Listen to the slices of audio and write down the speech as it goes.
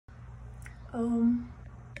Om.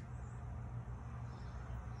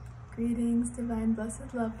 Greetings, divine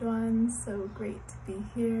blessed loved ones. So great to be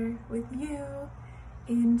here with you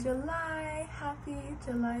in July. Happy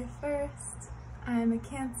July 1st. I'm a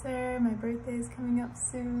Cancer. My birthday is coming up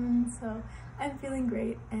soon, so I'm feeling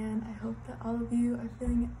great, and I hope that all of you are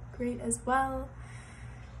feeling great as well.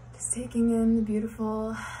 Just taking in the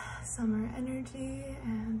beautiful summer energy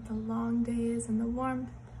and the long days and the warmth.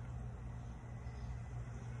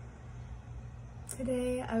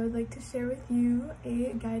 Today I would like to share with you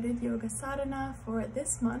a guided yoga sadhana for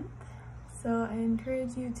this month. So I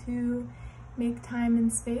encourage you to make time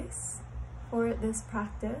and space for this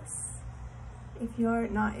practice. If you're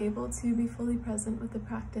not able to be fully present with the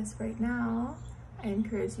practice right now, I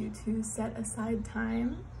encourage you to set aside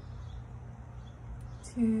time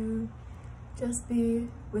to just be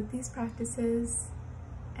with these practices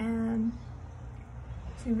and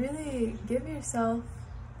to really give yourself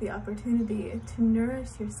the opportunity to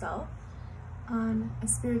nourish yourself on a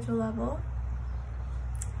spiritual level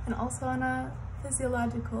and also on a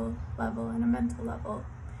physiological level and a mental level,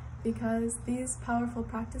 because these powerful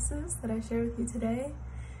practices that I share with you today,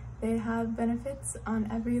 they have benefits on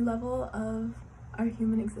every level of our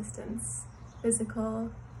human existence: physical,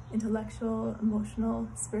 intellectual, emotional,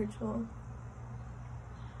 spiritual.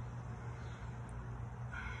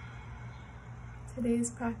 Today's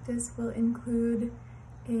practice will include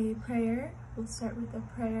a prayer. We'll start with a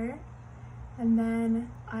prayer, and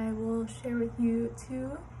then I will share with you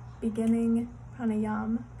 2 beginning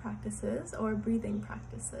pranayama practices or breathing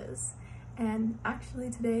practices. And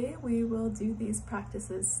actually today we will do these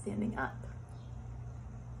practices standing up.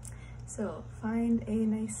 So find a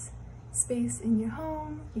nice space in your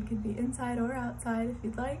home. You could be inside or outside if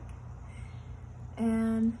you'd like.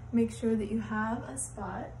 And make sure that you have a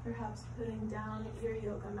spot, perhaps putting down your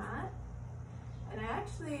yoga mat. And I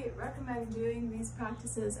actually recommend doing these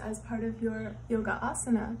practices as part of your yoga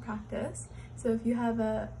asana practice. So if you have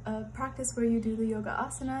a practice where you do the yoga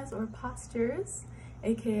asanas or postures,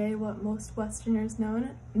 aka what most Westerners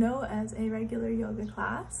know as a regular yoga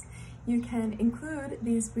class, you can include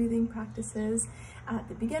these breathing practices at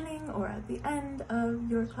the beginning or at the end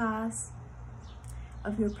of your class,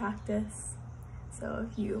 of your practice. So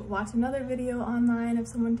if you watch another video online of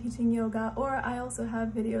someone teaching yoga, or I also have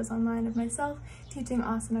videos online of myself teaching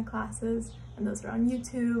asana classes, and those are on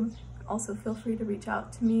YouTube. Also feel free to reach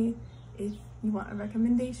out to me if you want a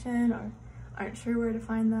recommendation or aren't sure where to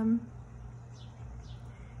find them.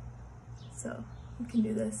 So you can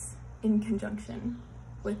do this in conjunction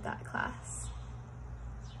with that class.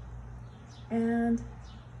 And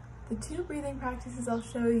the 2 breathing practices I'll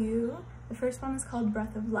show you, the first one is called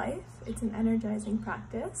Breath of Life. It's an energizing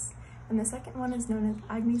practice. And the second one is known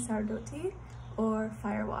as Agnisara Dhauti, or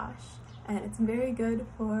Fire Wash. And it's very good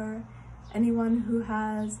for anyone who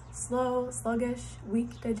has slow, sluggish,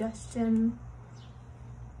 weak digestion.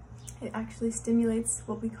 It actually stimulates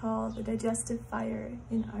what we call the digestive fire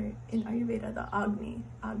in Ayurveda, the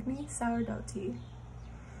Agnisara Dhauti.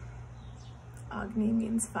 Agni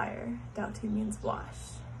means fire, Dhauti means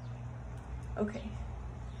wash. Okay.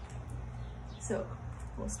 So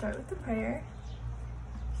we'll start with the prayer.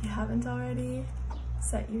 If you haven't already,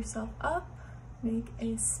 set yourself up, make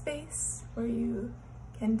a space where you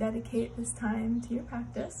can dedicate this time to your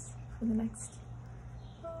practice for the next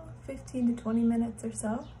 15 to 20 minutes or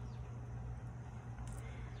so.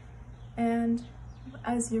 And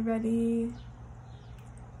as you're ready,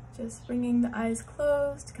 just bringing the eyes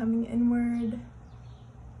closed, coming inward,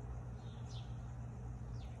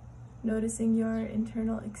 noticing your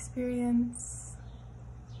internal experience.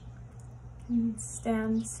 And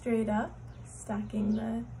stand straight up, stacking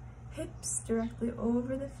the hips directly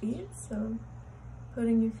over the feet, so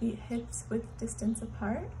putting your feet hips width distance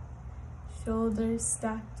apart, shoulders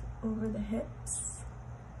stacked over the hips,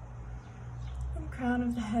 and crown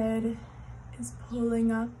of the head is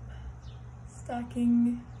pulling up,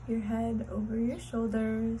 stacking your head over your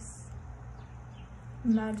shoulders.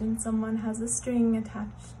 Imagine someone has a string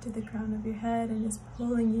attached to the crown of your head and is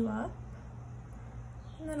pulling you up.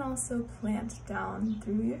 And then also plant down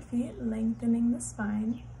through your feet, lengthening the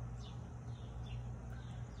spine.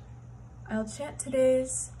 I'll chant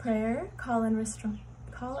today's prayer, call and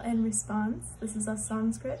response. This is a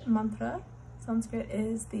Sanskrit mantra. Sanskrit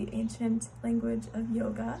is the ancient language of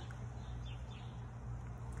yoga.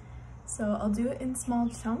 So I'll do it in small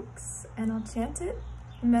chunks, and I'll chant it,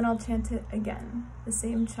 and then I'll chant it again, the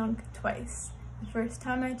same chunk twice. The first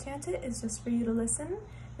time I chant it is just for you to listen.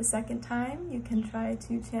 The second time, you can try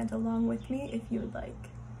to chant along with me if you would like.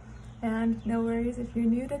 And no worries if you're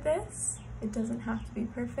new to this, it doesn't have to be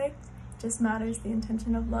perfect. just matters the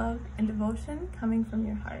intention of love and devotion coming from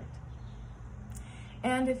your heart.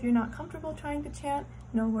 And if you're not comfortable trying to chant,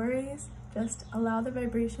 no worries, just allow the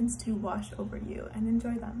vibrations to wash over you and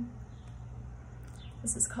enjoy them.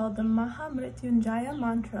 This is called the Mahamrityunjaya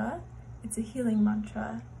mantra. It's a healing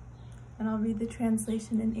mantra, and I'll read the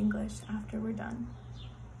translation in English after we're done.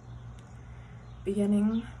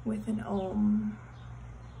 Beginning with an Om.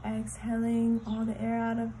 Exhaling all the air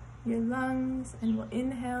out of your lungs, and we'll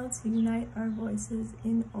inhale to unite our voices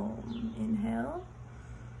in Om. Inhale.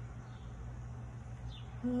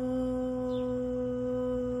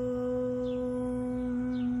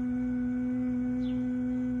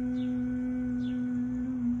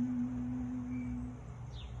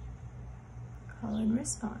 Call in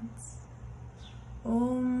response.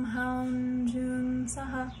 Om Haun Jun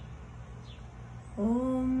Sah.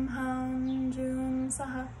 Om Haun Jun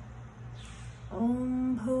Sah.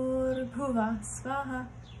 Om Bhur-Bhuvah Svah.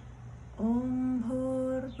 Om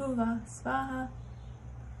Bhur-Bhuvah Svah.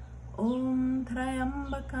 Om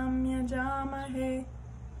Tryambakam Yajamahe.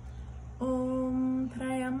 Om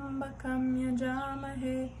Tryambakam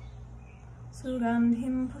Yajamahe.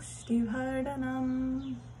 Sugandhim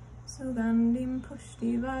Pushtivardhanam. Sugandhim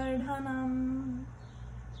Pushtivardhanam.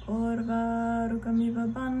 Urvarukamiva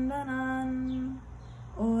Bandanan.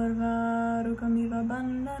 Urvarukamiva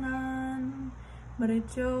Bandanan.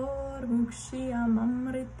 Mrityor-Mukshiya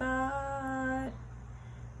Mamritat.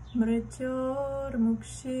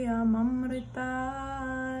 Mrityor-Mukshiya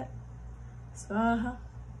Mamritat. Swaha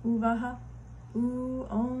Uvaha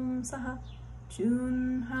Om Sah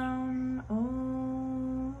Jun Haun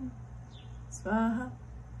Om. Swaha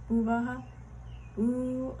Uvaha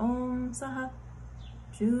Om Sah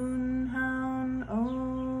Jun Haun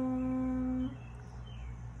Om.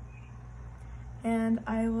 And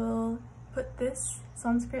I will put this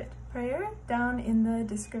Sanskrit prayer down in the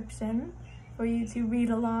description for you to read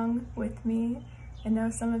along with me. I know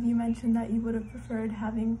some of you mentioned that you would have preferred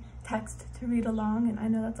having text to read along, and I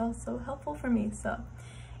know that's also helpful for me. So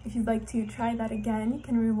if you'd like to try that again, you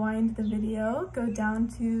can rewind the video, go down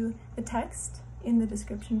to the text in the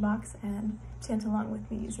description box, and chant along with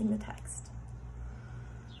me using the text.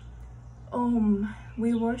 Om,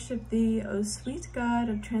 we worship thee, O sweet God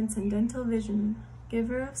of transcendental vision,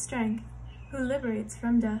 giver of strength, who liberates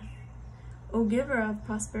from death. O giver of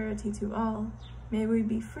prosperity to all, may we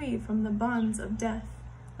be free from the bonds of death,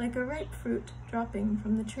 like a ripe fruit dropping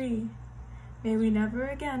from the tree. May we never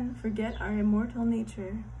again forget our immortal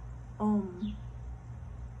nature. Om.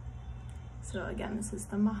 So again, this is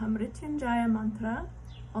the Mahamrityunjaya mantra,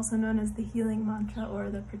 also known as the healing mantra or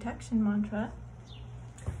the protection mantra.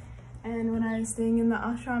 And when I was staying in the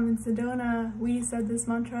ashram in Sedona, we said this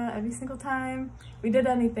mantra every single time we did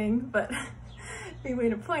anything, but we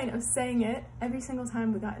made a point of saying it every single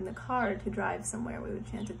time we got in the car to drive somewhere. We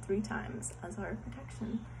would chant it 3 times as our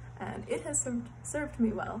protection, and it has served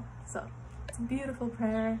me well. So it's a beautiful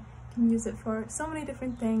prayer. You can use it for so many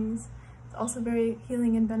different things. It's also very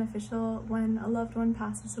healing and beneficial when a loved one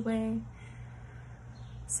passes away.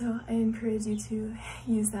 So I encourage you to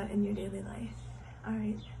use that in your daily life. All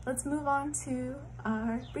right, let's move on to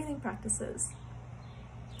our breathing practices.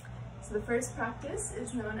 So the first practice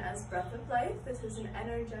is known as breath of life. This is an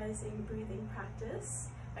energizing breathing practice.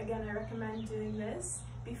 Again, I recommend doing this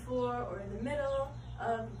before or in the middle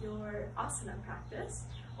of your asana practice,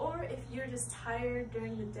 or if you're just tired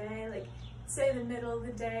during the day, like say the middle of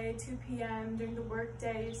the day, 2 p.m. during the work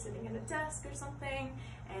day, you're sitting at a desk or something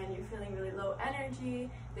and you're feeling really low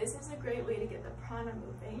energy, this is a great way to get the prana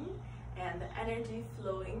moving and the energy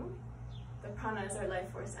flowing. The prana is our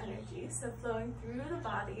life force energy, so flowing through the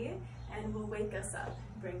body and will wake us up,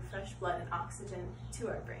 bring fresh blood and oxygen to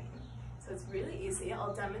our brain. So it's really easy.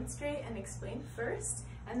 I'll demonstrate and explain first,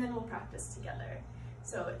 and then we'll practice together.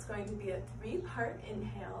 So it's going to be a 3-part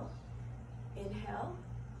inhale, inhale,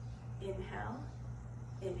 inhale,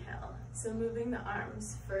 inhale. So moving the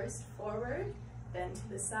arms first forward, then to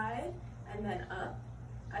the side, and then up.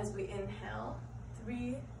 As we inhale,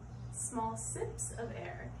 3 small sips of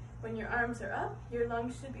air. When your arms are up, your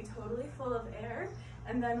lungs should be totally full of air,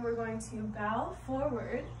 and then we're going to bow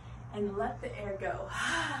forward and let the air go,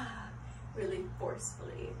 really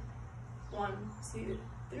forcefully. 1, 2,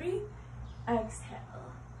 3,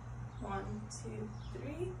 exhale. 1, 2,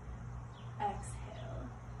 3, exhale,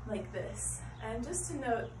 like this. And just to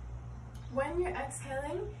note, when you're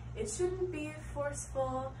exhaling, it shouldn't be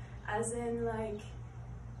forceful, as in like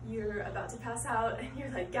you're about to pass out and you're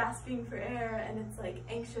like gasping for air and it's like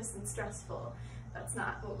anxious and stressful. That's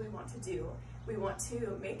not what we want to do. We want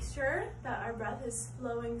to make sure that our breath is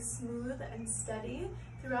flowing smooth and steady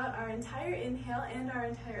throughout our entire inhale and our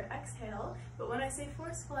entire exhale. But when I say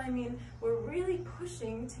forceful, I mean we're really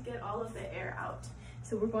pushing to get all of the air out.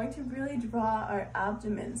 So we're going to really draw our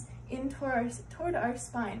abdomens in toward our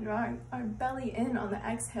spine, draw our belly in on the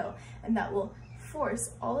exhale, and that will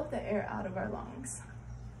force all of the air out of our lungs.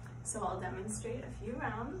 So I'll demonstrate a few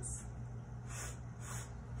rounds.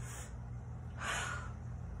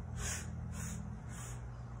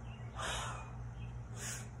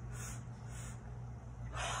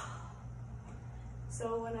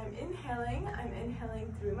 So when I'm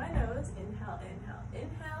inhaling through my nose, inhale, inhale,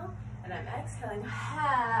 inhale, and I'm exhaling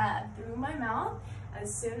ha through my mouth.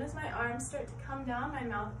 As soon as my arms start to come down, my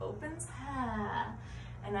mouth opens ha,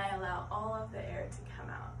 and I allow all of the air to come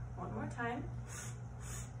out. One more time.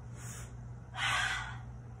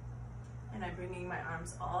 And I'm bringing my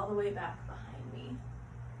arms all the way back behind me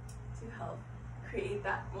to help create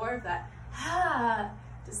that more of that ha,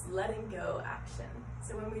 just letting go action.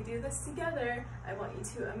 So when we do this together, I want you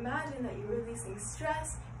to imagine that you're releasing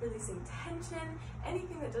stress, releasing tension,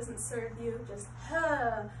 anything that doesn't serve you, just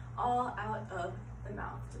ha, all out of the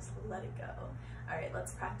mouth. Just let it go. All right,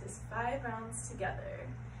 let's practice 5 rounds together.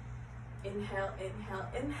 Inhale, inhale,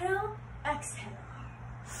 inhale, exhale.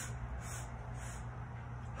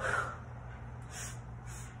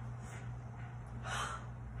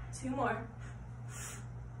 2 more.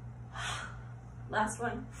 Last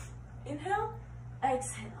one. Inhale,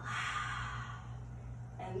 exhale.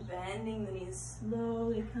 And bending the knees,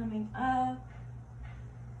 slowly coming up.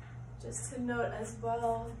 Just to note as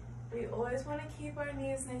well, we always want to keep our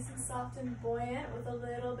knees nice and soft and buoyant with a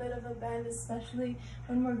little bit of a bend, especially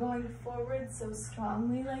when we're going forward so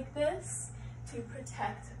strongly like this, to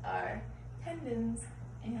protect our tendons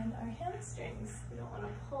and our hamstrings. We don't want to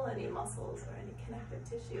pull any muscles or any connective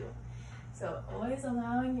tissue. So always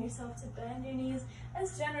allowing yourself to bend your knees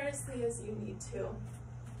as generously as you need to.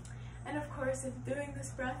 And of course, if doing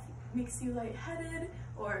this breath makes you lightheaded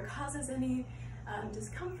or causes any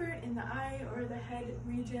discomfort in the eye or the head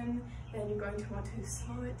region, then you're going to want to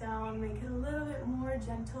slow it down, make it a little bit more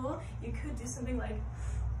gentle. You could do something like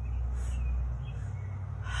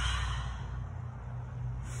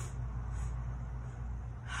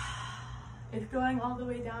if going all the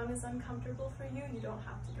way down is uncomfortable for you, you don't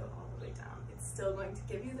have to go all the way down. It's still going to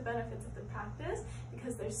give you the benefits of the practice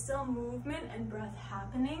because there's still movement and breath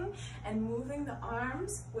happening, and moving the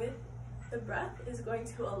arms with the breath is going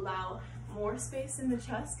to allow more space in the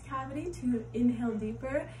chest cavity to inhale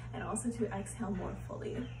deeper and also to exhale more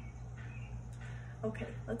fully. Okay,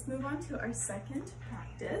 let's move on to our second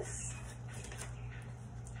practice.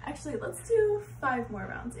 Actually, let's do 5 more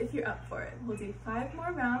rounds if you're up for it. We'll do 5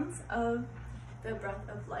 more rounds of the breath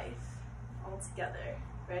of life all together.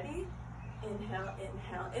 Ready? Inhale,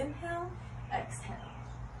 inhale, inhale, exhale.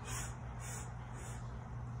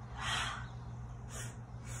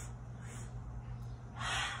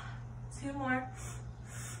 2 more.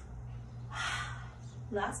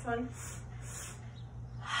 Last one.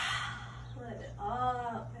 Let it all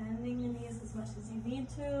out, bending the knees as much as you need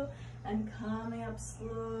to, and coming up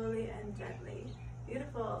slowly and gently.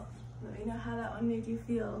 Beautiful. Let me know how that one made you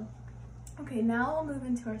feel. Okay, now we'll move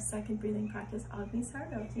into our second breathing practice,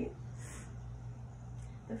 Agnisara Dhauti,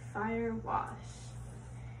 the fire wash.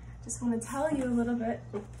 Just want to tell you a little bit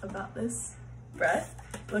about this breath.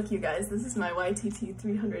 Look, you guys, this is my YTT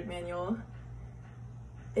 300 manual.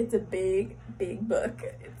 It's a big, big book.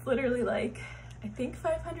 It's literally like, I think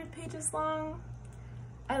 500 pages long.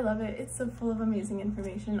 I love it. It's so full of amazing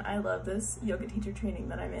information. I love this yoga teacher training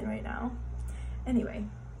that I'm in right now. Anyway,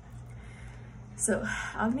 so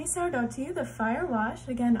Agnisara Dhauti, the fire wash.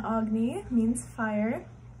 Again, Agni means fire,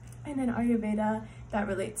 and in Ayurveda that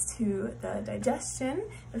relates to the digestion.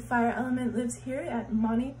 The fire element lives here at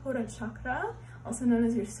Manipura chakra, also known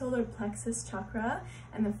as your solar plexus chakra,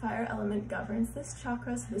 and the fire element governs this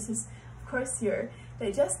chakra. So this is, of course, your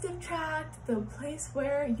digestive tract, the place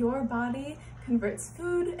where your body converts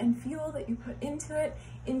food and fuel that you put into it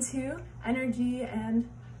into energy and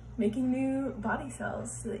making new body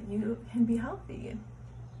cells so that you can be healthy.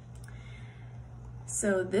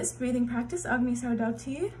 So this breathing practice, Agnisara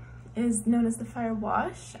Dhauti, is known as the fire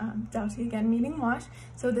wash, Dhauti again meaning wash.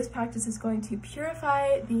 So this practice is going to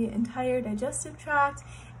purify the entire digestive tract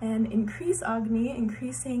and increase Agni,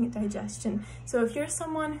 increasing digestion. So if you're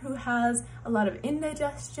someone who has a lot of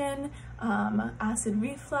indigestion, acid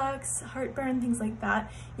reflux, heartburn, things like that,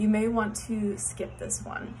 you may want to skip this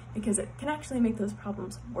one because it can actually make those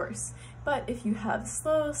problems worse. But if you have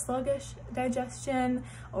slow, sluggish digestion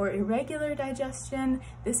or irregular digestion,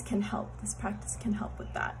 this can help. This practice can help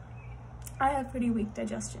with that. I have pretty weak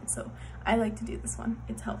digestion, so I like to do this one.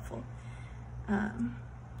 It's helpful.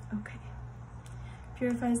 Okay.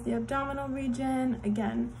 Purifies the abdominal region.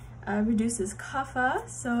 Again, reduces kapha.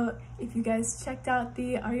 So if you guys checked out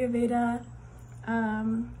the Ayurveda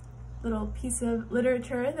little piece of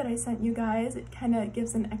literature that I sent you guys, it kind of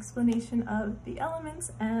gives an explanation of the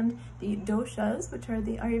elements and the doshas, which are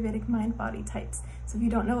the Ayurvedic mind-body types. So if you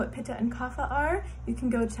don't know what pitta and kapha are, you can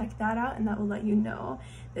go check that out and that will let you know.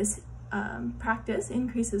 This practice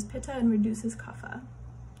increases pitta and reduces kapha.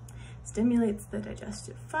 Stimulates the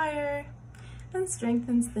digestive fire and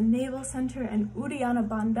strengthens the navel center and Uddiyana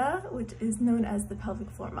Bandha, which is known as the pelvic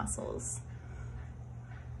floor muscles.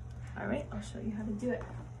 All right, I'll show you how to do it.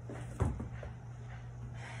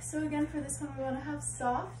 So again, for this one, we want to have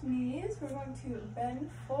soft knees. We're going to bend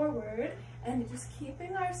forward and just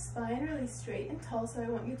keeping our spine really straight and tall. So I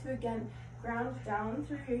want you to, again, ground down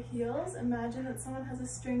through your heels. Imagine that someone has a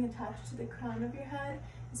string attached to the crown of your head,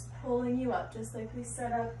 is pulling you up, just like we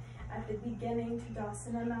set up at the beginning,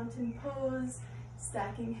 Tadasana mountain pose,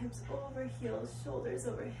 stacking hips over heels, shoulders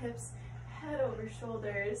over hips, head over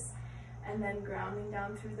shoulders, and then grounding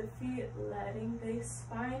down through the feet, letting the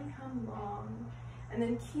spine come long. And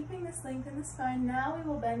then keeping this length in the spine, now we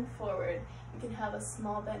will bend forward. You can have a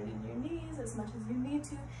small bend in your knees as much as you need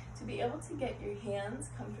to be able to get your hands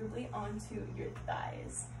comfortably onto your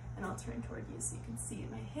thighs. And I'll turn toward you so you can see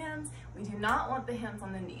my hands. We do not want the hands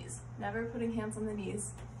on the knees. Never putting hands on the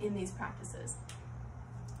knees in these practices.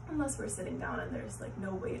 Unless we're sitting down and there's like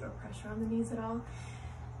no weight or pressure on the knees at all.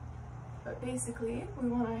 But basically, we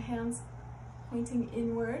want our hands pointing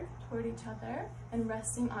inward toward each other and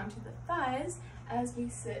resting onto the thighs as we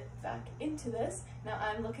sit back into this. Now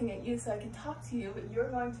I'm looking at you so I can talk to you, but you're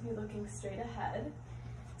going to be looking straight ahead.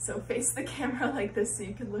 So face the camera like this so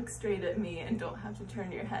you can look straight at me and don't have to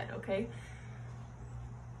turn your head, okay?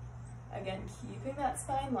 Again, keeping that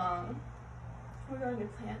spine long. We're going to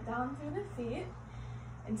plant down through the feet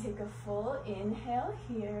and take a full inhale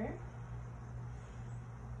here.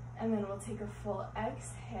 And then we'll take a full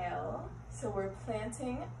exhale. So we're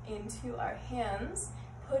planting into our hands,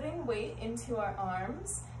 putting weight into our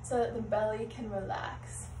arms so that the belly can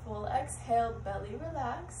relax. Full exhale, belly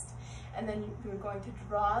relaxed. And then we're going to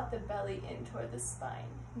draw the belly in toward the spine,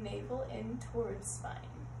 navel in towards spine.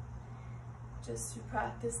 Just to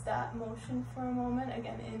practice that motion for a moment.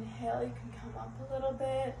 Again, inhale, you can come up a little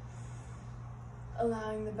bit.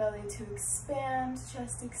 Allowing the belly to expand,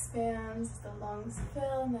 chest expands, the lungs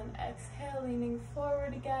fill, and then exhale, leaning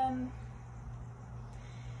forward again.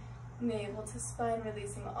 Navel to spine,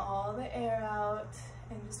 releasing all the air out,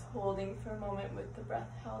 and just holding for a moment with the breath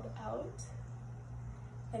held out.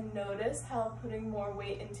 And notice how putting more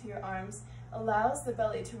weight into your arms allows the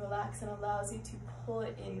belly to relax and allows you to pull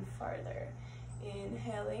it in farther.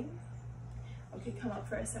 Inhaling. Okay, come up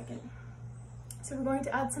for a second. So we're going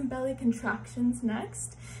to add some belly contractions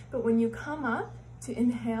next, but when you come up to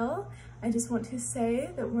inhale, I just want to say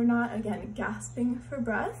that we're not, again, gasping for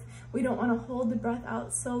breath. We don't want to hold the breath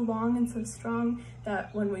out so long and so strong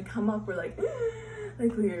that when we come up, we're like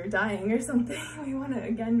we're dying or something. We want to,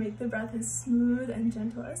 again, make the breath as smooth and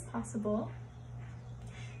gentle as possible.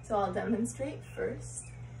 So I'll demonstrate first.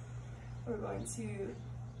 We're going to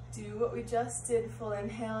do what we just did, full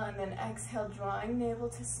inhale and then exhale, drawing navel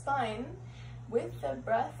to spine. With the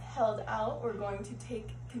breath held out, we're going to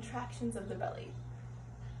take contractions of the belly.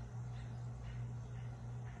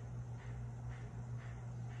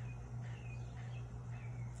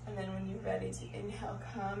 And then when you're ready to inhale,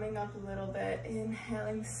 coming up a little bit,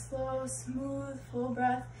 inhaling slow, smooth, full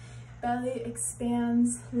breath, belly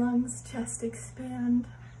expands, lungs, chest expand.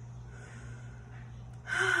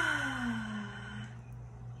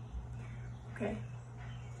 Okay.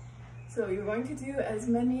 So you're going to do as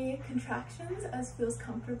many contractions as feels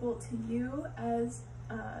comfortable to you as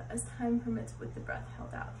time permits with the breath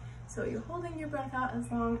held out. So you're holding your breath out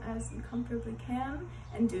as long as you comfortably can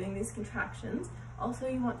and doing these contractions. Also,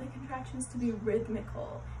 you want the contractions to be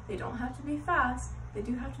rhythmical. They don't have to be fast, they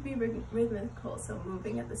do have to be rhythmical, so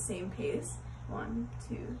moving at the same pace. 1,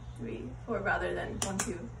 2, 3, 4, rather than 1,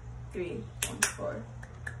 2, 3, 1, 4.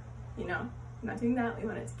 You know, we're not doing that. We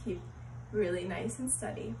want it to keep really nice and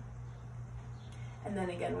steady. And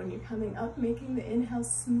then again, when you're coming up, making the inhale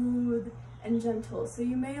smooth and gentle. So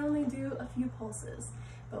you may only do a few pulses,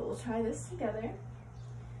 but we'll try this together.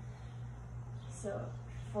 So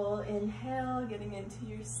full inhale, getting into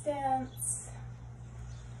your stance.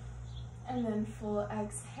 And then full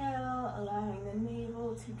exhale, allowing the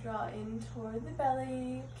navel to draw in toward the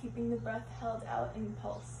belly, keeping the breath held out in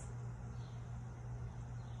pulse.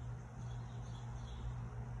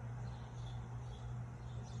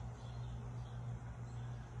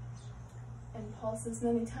 And pulse as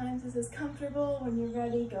many times as is comfortable. When you're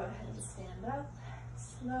ready, go ahead and stand up.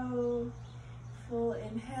 Slow, full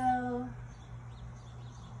inhale.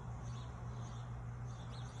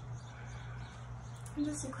 And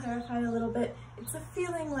just to clarify a little bit, it's a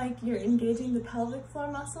feeling like you're engaging the pelvic floor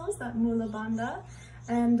muscles, that Mula Bandha,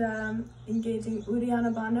 and engaging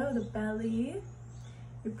Uddiyana Bandha, the belly.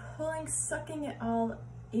 You're pulling, sucking it all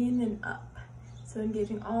in and up. So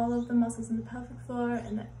engaging all of the muscles in the pelvic floor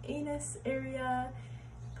and the anus area,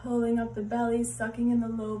 pulling up the belly, sucking in the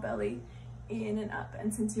low belly, in and up.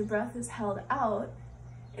 And since your breath is held out,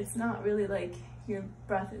 it's not really like your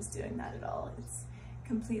breath is doing that at all. It's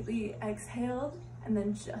completely exhaled and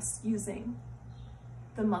then just using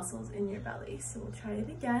the muscles in your belly. So we'll try it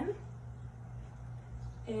again.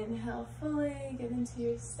 Inhale fully, get into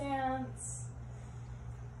your stance.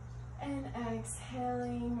 And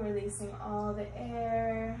exhaling, releasing all the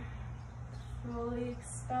air. Fully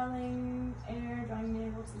expelling air, drawing the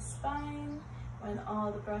navel to spine. When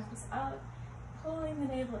all the breath is out, pulling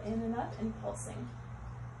the navel in and up and pulsing.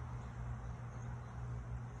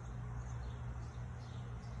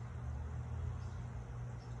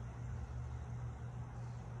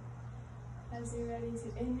 As you're ready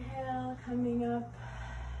to inhale, coming up,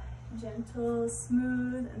 gentle,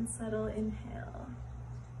 smooth, and subtle inhale.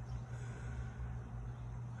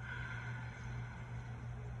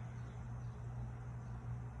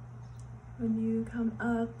 When you come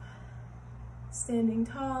up, standing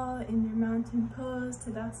tall in your mountain pose,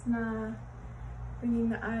 Tadasana, bringing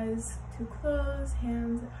the eyes to close,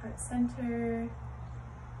 hands at heart center,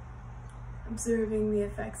 observing the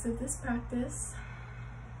effects of this practice.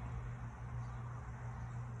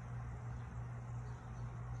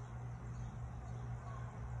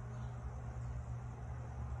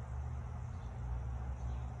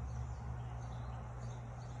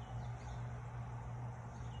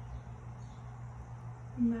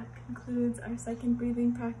 And that concludes our second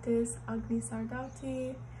breathing practice, Agnisara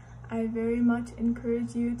Dhauti. I very much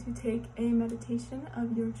encourage you to take a meditation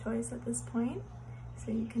of your choice at this point.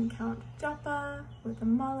 So you can count japa with a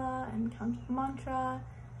mala and count a mantra.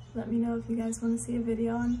 Let me know if you guys want to see a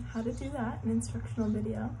video on how to do that, an instructional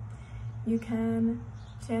video. You can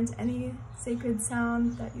chant any sacred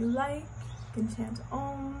sound that you like. You can chant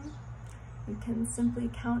Om. You can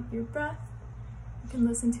simply count your breath. You can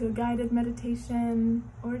listen to a guided meditation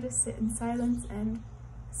or just sit in silence and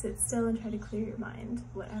sit still and try to clear your mind.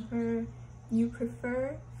 Whatever you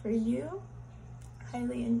prefer for you,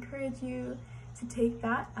 highly encourage you to take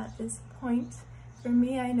that at this point. For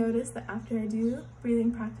me, I notice that after I do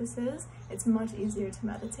breathing practices, it's much easier to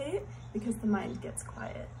meditate because the mind gets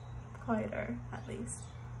quieter at least.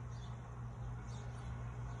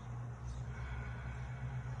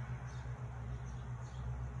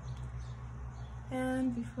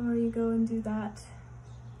 And before you go and do that,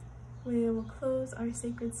 we will close our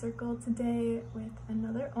sacred circle today with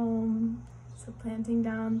another Om. So planting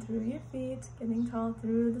down through your feet, getting tall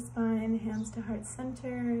through the spine, hands to heart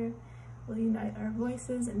center. We'll unite our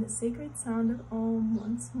voices in the sacred sound of Om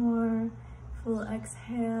once more. Full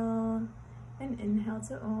exhale and inhale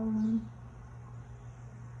to Om.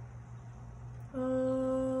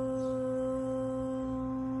 Om.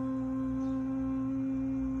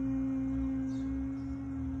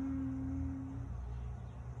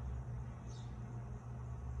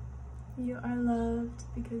 You are loved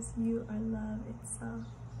because you are love itself.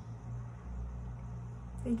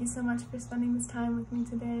 Thank you so much for spending this time with me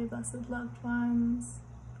today, blessed loved ones.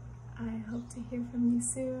 I hope to hear from you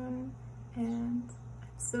soon, and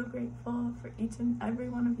I'm so grateful for each and every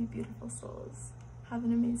one of you beautiful souls. Have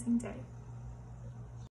an amazing day.